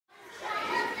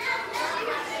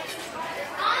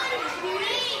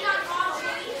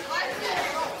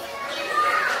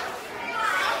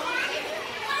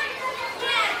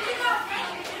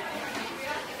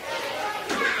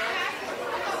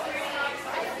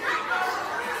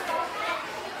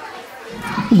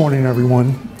Good morning, everyone.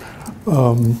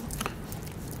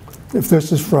 If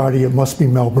this is Friday, it must be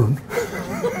Melbourne.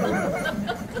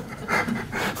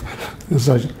 As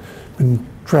I've been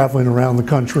traveling around the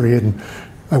country, and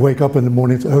I wake up in the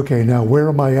morning and say, okay, now where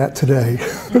am I at today?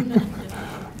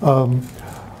 I'm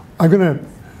going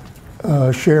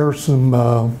to share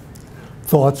some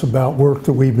thoughts about work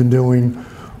that we've been doing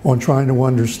on trying to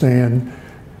understand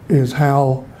is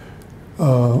how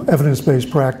evidence-based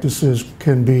practices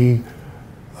can be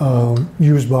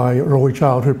used by early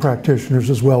childhood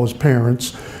practitioners as well as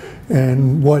parents,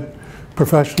 and what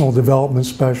professional development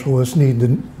specialists need to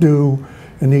do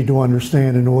and need to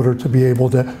understand in order to be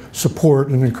able to support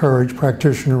and encourage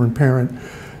practitioner and parent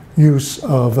use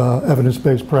of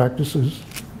evidence-based practices.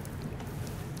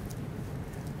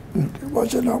 Okay, why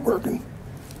is it not working?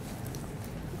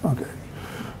 Okay.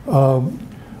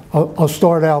 I'll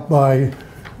start out by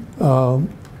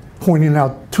pointing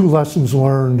out two lessons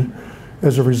learned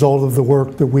as a result of the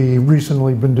work that we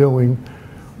recently been doing.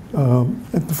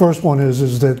 The first one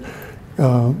is that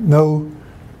no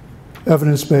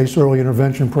evidence-based early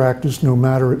intervention practice, no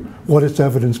matter what its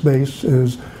evidence-based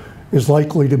is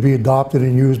likely to be adopted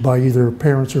and used by either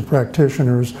parents or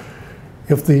practitioners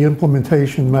if the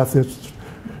implementation methods,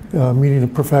 meaning the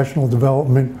professional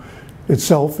development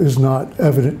itself, is not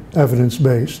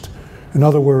evidence-based. In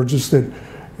other words, is that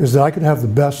I could have the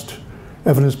best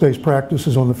evidence-based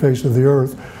practices on the face of the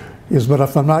earth, but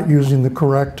if I'm not using the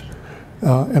correct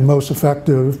and most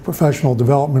effective professional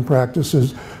development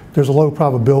practices, there's a low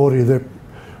probability that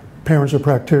parents or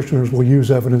practitioners will use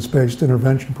evidence-based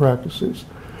intervention practices.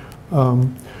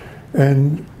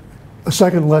 And a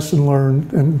second lesson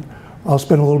learned, and I'll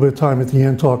spend a little bit of time at the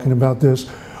end talking about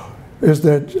this, is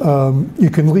that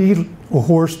you can lead a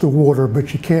horse to water,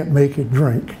 but you can't make it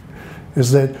drink.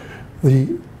 Is that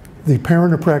the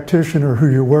parent or practitioner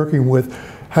who you're working with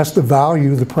has to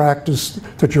value the practice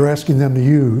that you're asking them to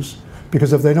use,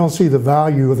 because if they don't see the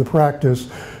value of the practice,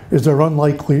 they're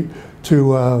unlikely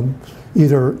to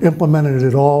either implement it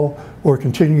at all or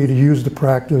continue to use the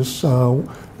practice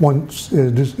once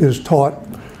it is taught.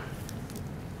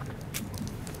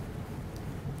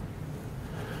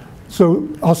 So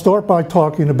I'll start by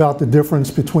talking about the difference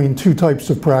between two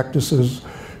types of practices.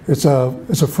 It's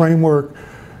a framework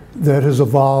that has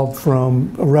evolved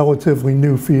from a relatively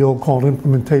new field called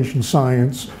implementation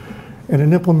science. And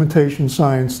in implementation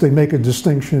science, they make a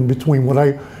distinction between what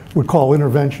I would call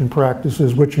intervention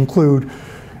practices, which include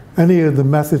any of the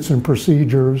methods and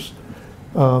procedures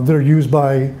that are used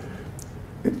by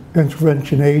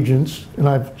intervention agents, and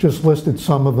I've just listed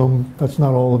some of them, that's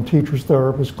not all of them, teachers,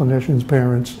 therapists, clinicians,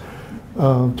 parents,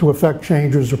 to affect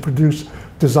changes or produce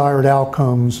desired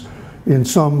outcomes in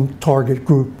some target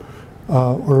group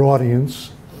or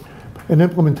audience. And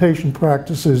implementation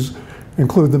practices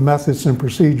include the methods and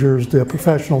procedures that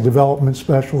professional development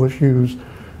specialists use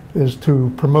is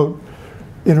to promote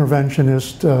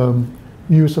interventionist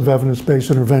use of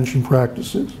evidence-based intervention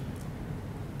practices.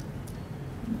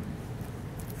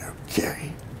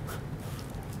 Okay.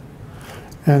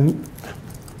 And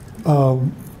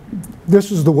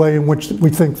this is the way in which we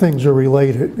think things are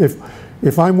related.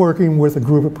 If I'm working with a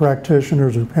group of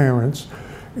practitioners or parents,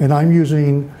 and I'm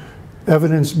using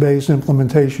evidence-based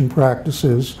implementation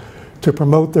practices to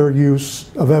promote their use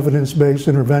of evidence-based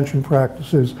intervention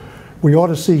practices, we ought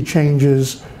to see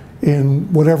changes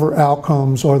in whatever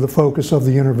outcomes are the focus of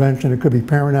the intervention. It could be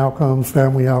parent outcomes,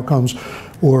 family outcomes,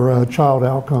 or child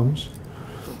outcomes.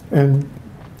 And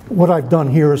what I've done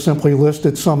here is simply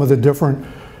listed some of the different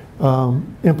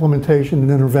implementation and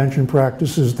intervention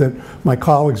practices that my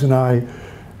colleagues and I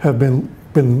have been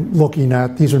looking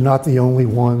at. These are not the only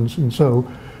ones. And so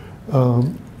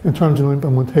in terms of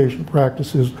implementation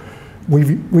practices,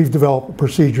 we've developed a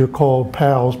procedure called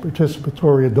PALS,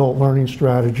 Participatory Adult Learning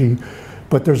Strategy,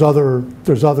 but there's other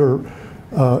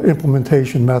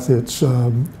implementation methods,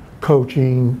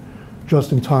 coaching,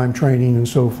 just-in-time training, and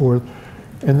so forth.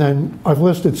 And then I've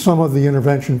listed some of the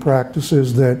intervention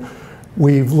practices that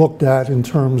we've looked at in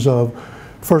terms of,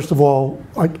 first of all,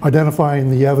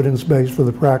 identifying the evidence base for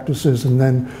the practices, and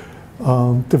then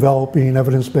developing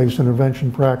evidence-based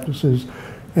intervention practices.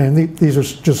 And these are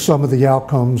just some of the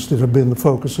outcomes that have been the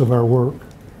focus of our work.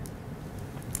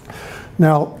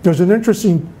 Now, there's an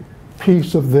interesting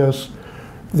piece of this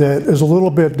that is a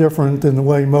little bit different than the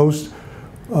way most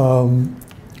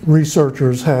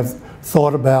researchers have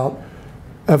thought about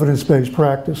evidence-based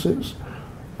practices.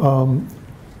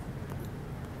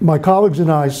 My colleagues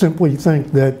and I simply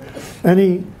think that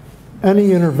any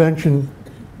intervention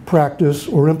practice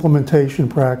or implementation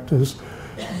practice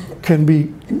can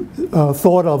be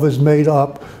thought of as made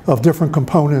up of different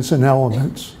components and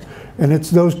elements. And it's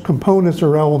those components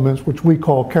or elements, which we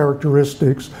call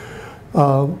characteristics,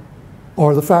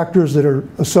 are the factors that are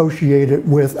associated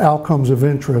with outcomes of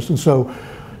interest. And so,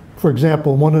 for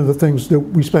example, one of the things that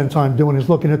we spend time doing is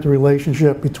looking at the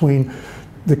relationship between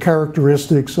the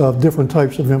characteristics of different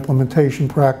types of implementation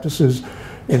practices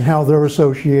and how they're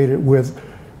associated with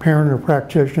parent or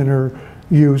practitioner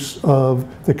use of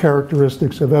the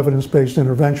characteristics of evidence-based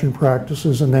intervention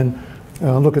practices, and then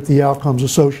look at the outcomes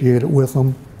associated with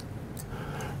them.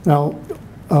 Now,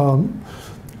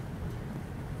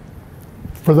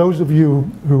 for those of you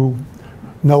who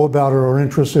know about or are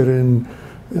interested in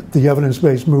the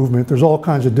evidence-based movement, there's all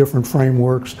kinds of different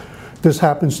frameworks. This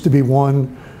happens to be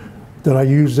one that I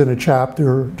used in a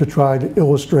chapter to try to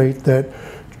illustrate that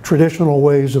traditional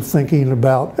ways of thinking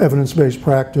about evidence-based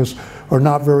practice are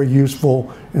not very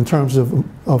useful in terms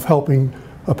of helping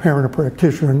a parent or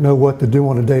practitioner know what to do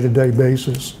on a day-to-day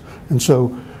basis. And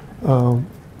so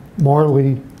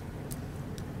Marley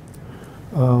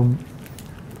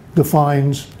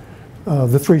defines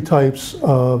the three types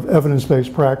of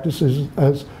evidence-based practices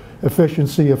as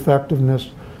efficiency,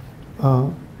 effectiveness,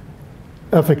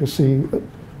 efficacy,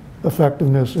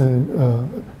 effectiveness,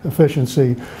 and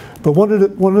efficiency. But one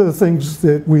of the things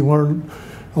that we learned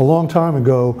a long time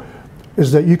ago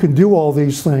is that you can do all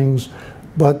these things,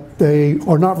 but they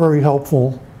are not very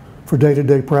helpful for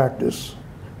day-to-day practice.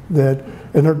 And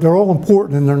they're all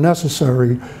important and they're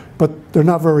necessary, but they're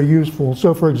not very useful.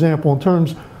 So, for example, in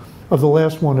terms of the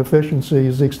last one, efficiency,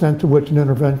 is the extent to which an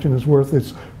intervention is worth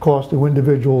its cost to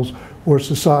individuals or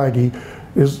society,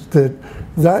 is that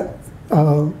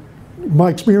my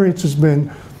experience has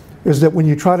been is that when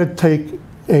you try to take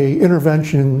a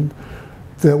intervention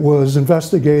that was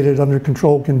investigated under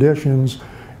controlled conditions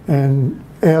and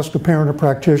ask a parent or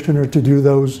practitioner to do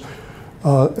those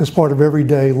as part of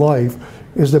everyday life,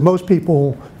 is that most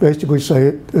people basically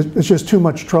say it's just too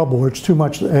much trouble, or it's too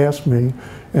much to ask me.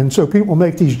 And so people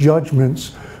make these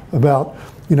judgments about,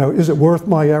 you know, is it worth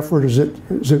my effort? Is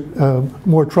it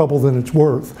more trouble than it's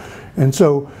worth? And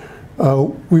so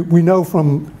we know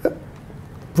from,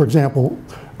 for example,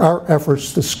 our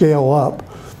efforts to scale up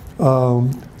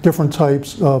different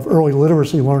types of early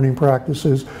literacy learning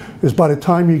practices, is by the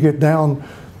time you get down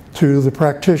to the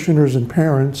practitioners and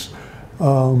parents,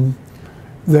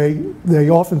 they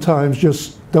oftentimes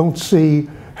just don't see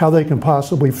how they can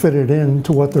possibly fit it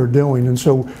into what they're doing. And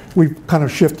so we've kind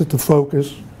of shifted the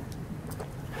focus.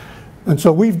 And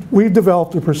so we've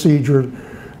developed a procedure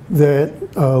that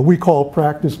we call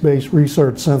practice-based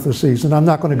research syntheses. And I'm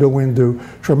not going to go into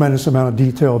a tremendous amount of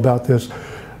detail about this,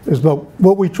 but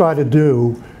what we try to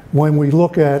do when we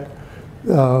look at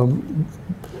an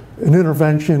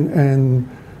intervention and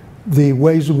the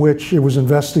ways in which it was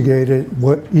investigated,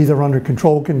 either under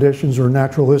controlled conditions or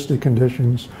naturalistic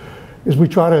conditions, is we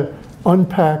try to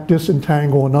unpack,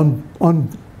 disentangle, and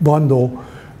unbundle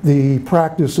the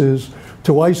practices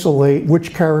to isolate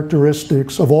which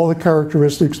characteristics, of all the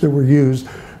characteristics that were used,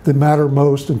 that matter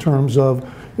most in terms of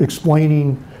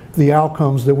explaining the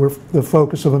outcomes that were the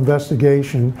focus of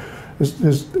investigation.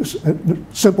 Is a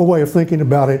simple way of thinking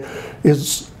about it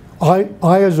is I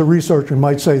as a researcher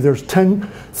might say there's 10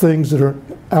 things that are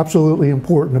absolutely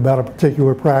important about a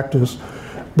particular practice,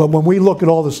 but when we look at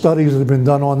all the studies that have been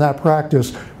done on that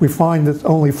practice, we find that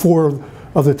only 4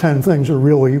 of the 10 things are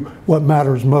really what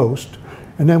matters most.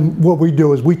 And then what we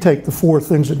do is we take the 4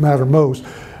 things that matter most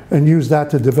and use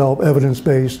that to develop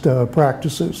evidence-based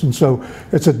practices. And so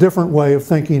it's a different way of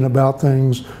thinking about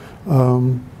things.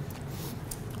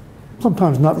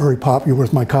 Sometimes not very popular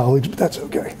with my colleagues, but that's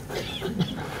okay.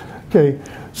 Okay,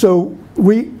 so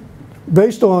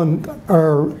based on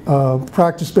our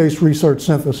practice-based research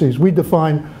syntheses, we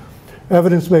define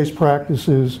evidence-based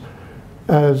practices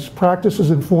as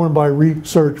practices informed by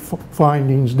research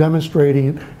findings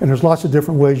demonstrating, and there's lots of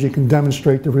different ways you can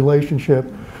demonstrate the relationship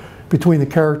between the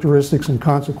characteristics and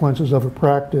consequences of a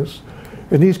practice.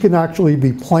 And these can actually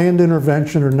be planned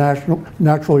intervention or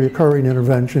naturally occurring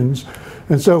interventions.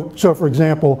 And so for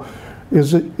example,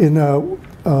 is it in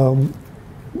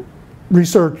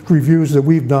research reviews that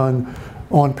we've done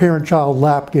on parent-child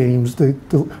lap games,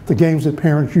 the games that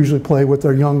parents usually play with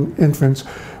their young infants,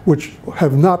 which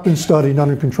have not been studied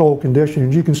under controlled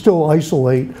conditions, you can still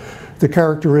isolate the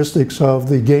characteristics of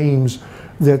the games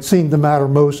that seem to matter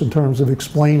most in terms of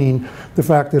explaining the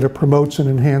fact that it promotes and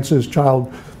enhances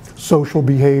child social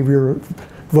behavior,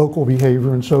 vocal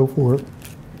behavior, and so forth.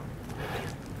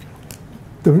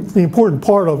 The important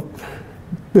part of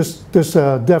this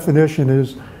definition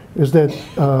is that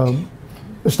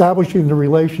establishing the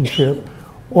relationship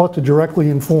ought to directly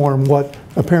inform what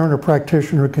a parent or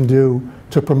practitioner can do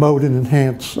to promote and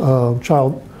enhance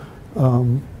child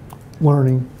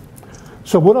learning.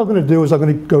 So what I'm going to do is I'm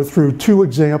going to go through two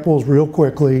examples real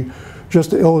quickly just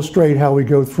to illustrate how we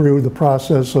go through the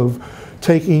process of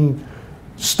taking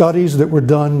studies that were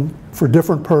done for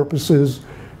different purposes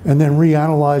and then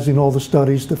reanalyzing all the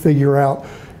studies to figure out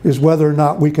is whether or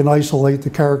not we can isolate the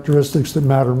characteristics that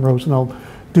matter most. And I'll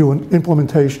do an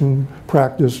implementation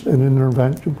practice and an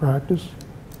intervention practice.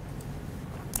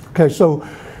 Okay, so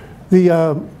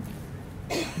the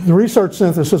research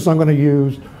synthesis I'm going to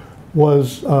use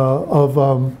was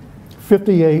of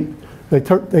 58. They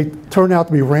turned out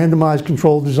to be randomized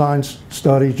controlled design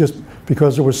studies just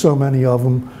because there were so many of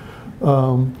them.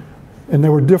 And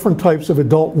there were different types of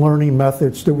adult learning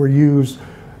methods that were used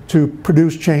to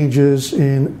produce changes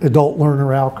in adult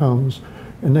learner outcomes.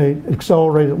 And they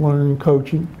accelerated learning,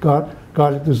 coaching,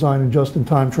 guided design, and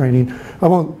just-in-time training.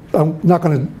 I'm not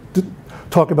going to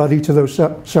talk about each of those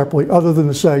separately, other than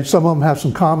to say some of them have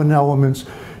some common elements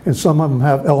and some of them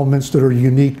have elements that are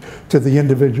unique to the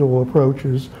individual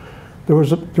approaches. There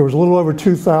was a little over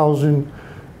 2,000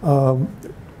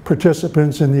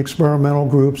 participants in the experimental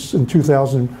groups and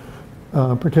 2,000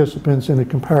 participants in the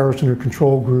comparison or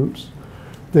control groups.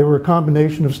 They were a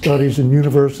combination of studies in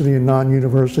university and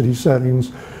non-university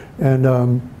settings, and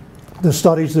the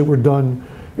studies that were done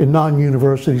in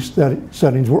non-university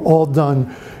settings were all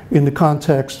done in the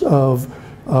context of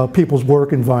people's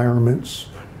work environments.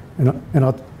 And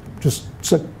I'll just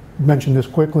mention this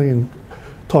quickly and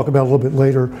talk about it a little bit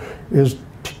later, is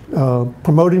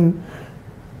promoting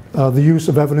the use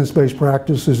of evidence-based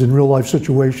practices in real-life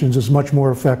situations is much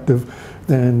more effective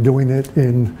than doing it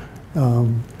in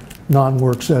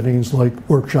non-work settings like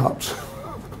workshops.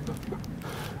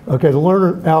 Okay, the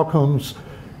learner outcomes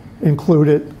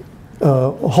included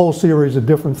a whole series of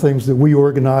different things that we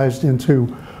organized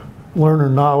into learner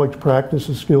knowledge,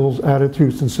 practices, skills,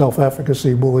 attitudes, and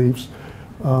self-efficacy beliefs.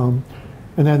 And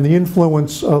then the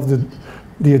influence of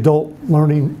the adult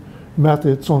learning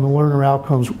methods on the learner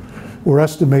outcomes were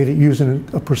estimated using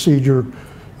a procedure,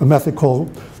 a method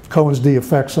called Cohen's d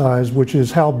effect size, which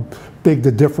is how big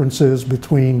the difference is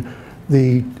between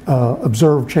the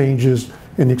observed changes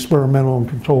in the experimental and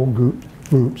control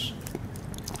groups.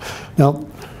 Now,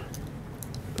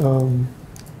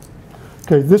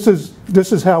 okay, this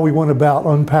is how we went about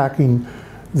unpacking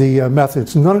the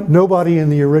methods. Nobody in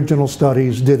the original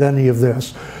studies did any of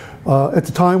this. At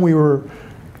the time we were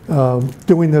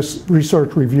doing this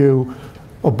research review,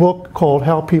 a book called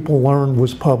How People Learn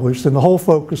was published, and the whole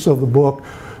focus of the book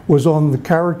was on the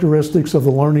characteristics of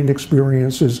the learning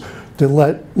experiences that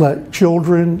let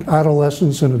children,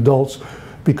 adolescents, and adults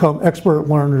become expert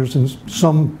learners in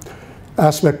some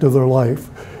aspect of their life.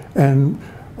 And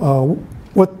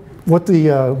what the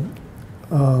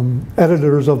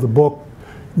editors of the book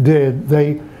did,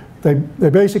 they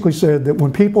basically said that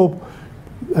when people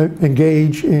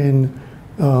engage in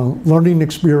learning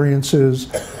experiences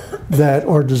that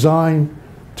are designed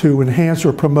to enhance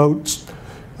or promote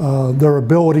their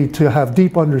ability to have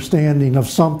deep understanding of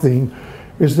something,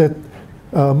 is that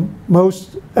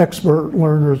most expert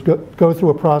learners go through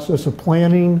a process of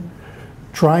planning,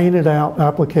 trying it out,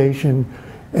 application,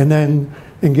 and then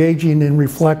engaging in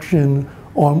reflection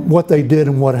on what they did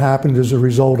and what happened as a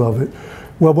result of it.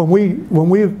 Well, when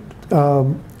we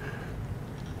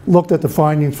looked at the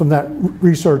findings from that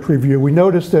research review, we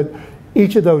noticed that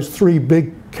each of those three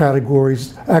big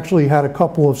categories actually had a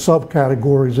couple of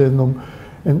subcategories in them,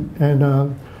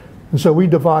 and so we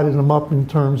divided them up in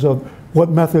terms of what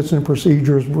methods and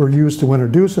procedures were used to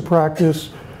introduce a practice,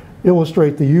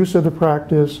 illustrate the use of the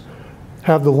practice,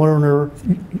 have the learner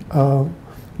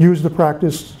use the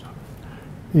practice,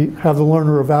 have the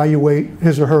learner evaluate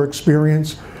his or her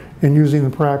experience in using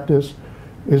the practice,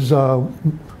 is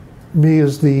me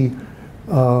as the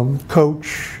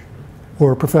coach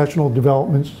or professional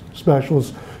development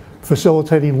specialist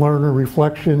facilitating learner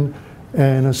reflection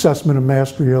and assessment of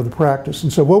mastery of the practice.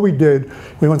 And so what we did,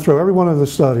 we went through every one of the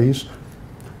studies,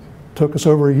 took us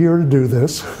over a year to do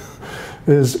this,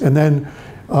 and then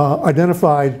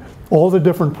identified all the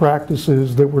different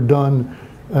practices that were done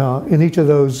in each of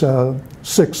those 6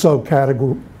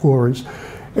 subcategories.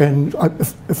 And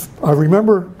if I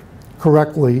remember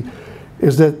correctly,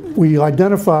 is that we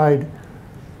identified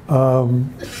over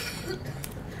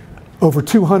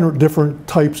 200 different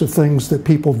types of things that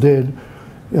people did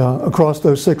across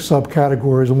those 6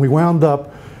 subcategories, and we wound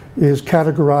up is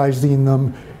categorizing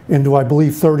them into, I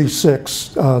believe,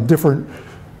 36 different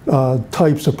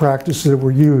types of practices that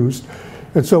were used.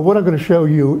 And so what I'm going to show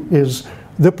you is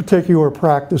the particular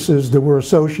practices that were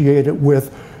associated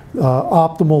with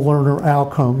optimal learner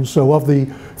outcomes. So of the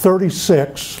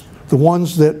 36, the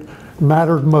ones that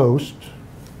mattered most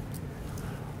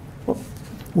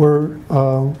where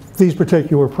these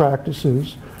particular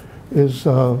practices is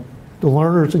the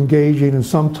learners engaging in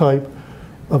some type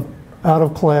of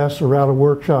out-of-class or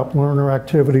out-of-workshop learner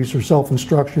activities or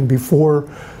self-instruction before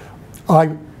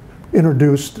I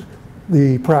introduced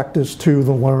the practice to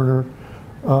the learner,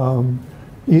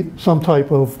 some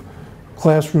type of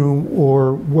classroom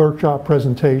or workshop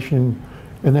presentation,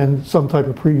 and then some type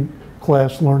of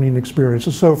pre-class learning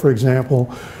experience. So for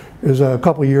example, a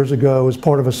couple of years ago, as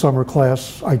part of a summer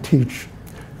class I teach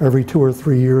every 2 or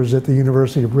 3 years at the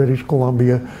University of British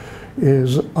Columbia,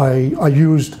 is I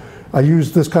used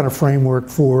this kind of framework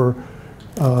for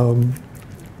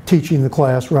teaching the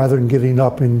class rather than getting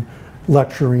up and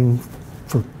lecturing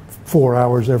for 4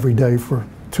 hours every day for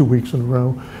 2 weeks in a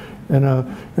row.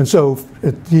 And so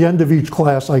at the end of each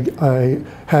class, I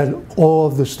had all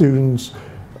of the students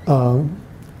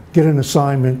get an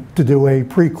assignment to do a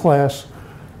pre-class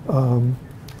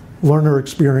learner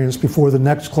experience before the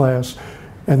next class,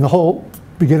 and the whole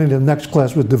beginning of the next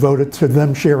class was devoted to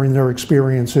them sharing their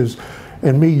experiences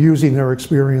and me using their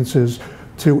experiences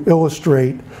to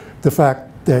illustrate the fact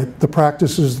that the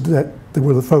practices that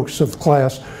were the focus of the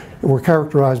class were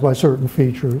characterized by certain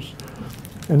features.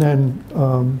 And then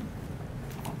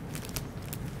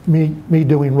me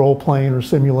doing role-playing or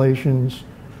simulations,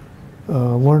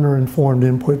 learner-informed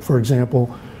input, for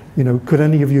example. You know, could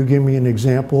any of you give me an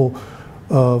example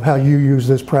of how you use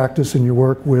this practice in your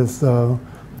work with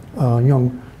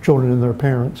young children and their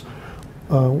parents?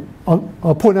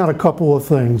 I'll point out a couple of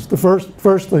things. The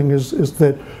first thing is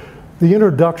that the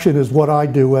introduction is what I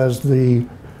do as the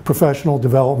professional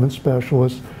development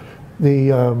specialist.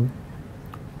 The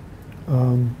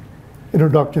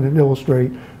introduction and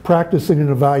illustrate. Practicing and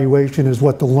evaluation is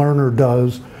what the learner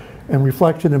does, and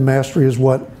reflection and mastery is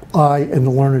what I and the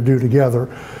learner do together.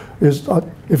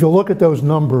 If you look at those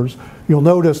numbers, you'll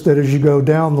notice that as you go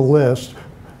down the list,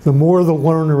 the more the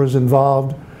learner is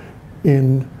involved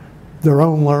in their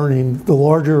own learning, the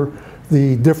larger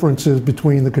the differences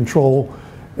between the control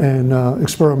and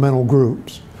experimental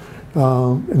groups.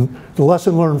 And the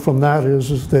lesson learned from that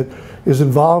is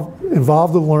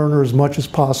involve the learner as much as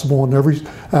possible in every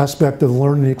aspect of the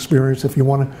learning experience if you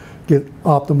want to get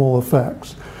optimal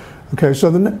effects. Okay, so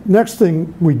the next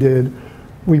thing we did,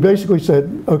 we basically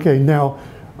said, okay, now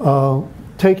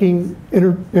taking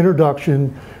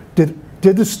introduction,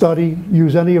 did the study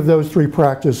use any of those 3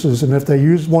 practices? And if they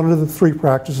used one of the 3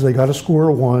 practices, they got a score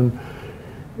of 1.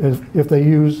 If they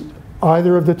used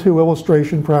either of the 2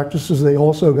 illustration practices, they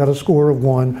also got a score of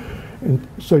 1. And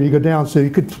so you go down, so you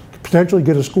could potentially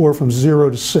get a score from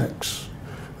 0 to 6.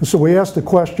 And so we asked the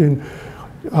question,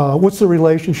 what's the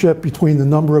relationship between the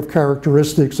number of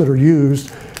characteristics that are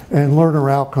used and learner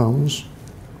outcomes?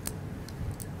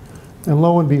 And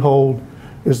lo and behold,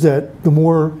 is that the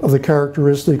more of the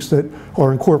characteristics that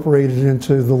are incorporated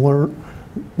into the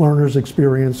learner's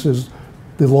experiences,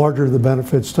 the larger the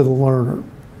benefits to the learner.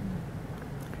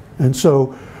 And so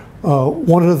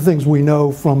one of the things we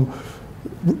know from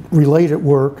related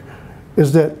work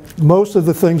is that most of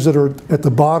the things that are at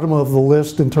the bottom of the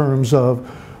list in terms of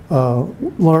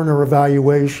learner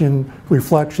evaluation,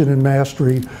 reflection, and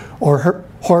mastery are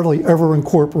hardly ever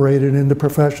incorporated into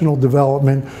professional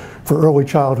development for early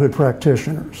childhood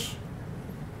practitioners,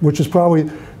 which is probably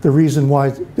the reason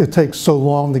why it takes so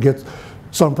long to get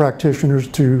some practitioners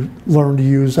to learn to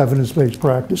use evidence-based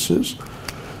practices.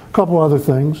 A couple other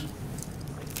things.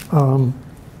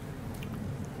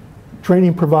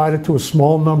 Training provided to a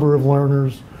small number of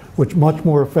learners, which much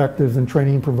more effective than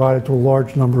training provided to a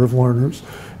large number of learners.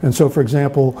 And so, for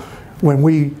example,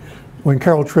 when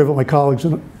Carol Trivet, my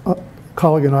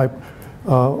colleague and I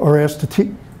are asked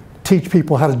to teach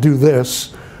people how to do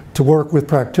this, to work with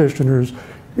practitioners,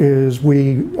 is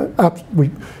we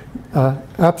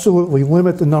absolutely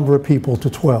limit the number of people to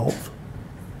 12.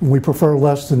 We prefer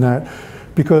less than that,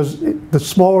 because the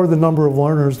smaller the number of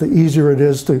learners, the easier it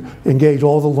is to engage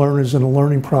all the learners in a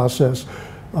learning process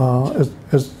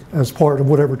as part of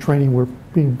whatever training we're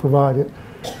being provided.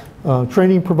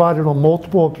 Training provided on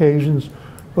multiple occasions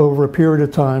over a period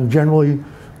of time, generally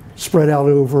spread out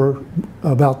over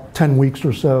about 10 weeks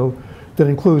or so, that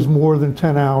includes more than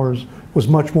 10 hours, was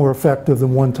much more effective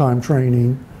than one-time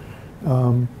training.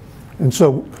 And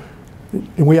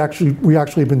we actually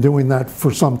have been doing that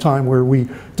for some time, where we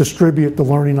distribute the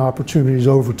learning opportunities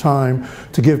over time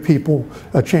to give people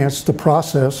a chance to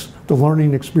process the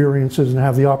learning experiences and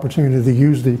have the opportunity to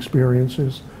use the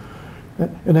experiences.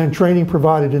 And then training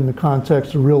provided in the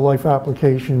context of real-life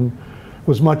application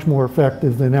was much more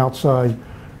effective than outside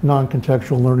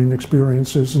non-contextual learning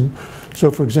experiences. And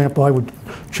so, for example, I would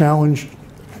challenge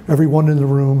everyone in the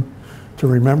room to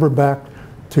remember back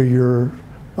to your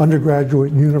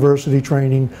undergraduate and university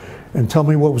training, and tell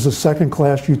me what was the second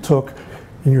class you took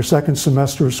in your second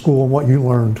semester of school and what you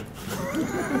learned.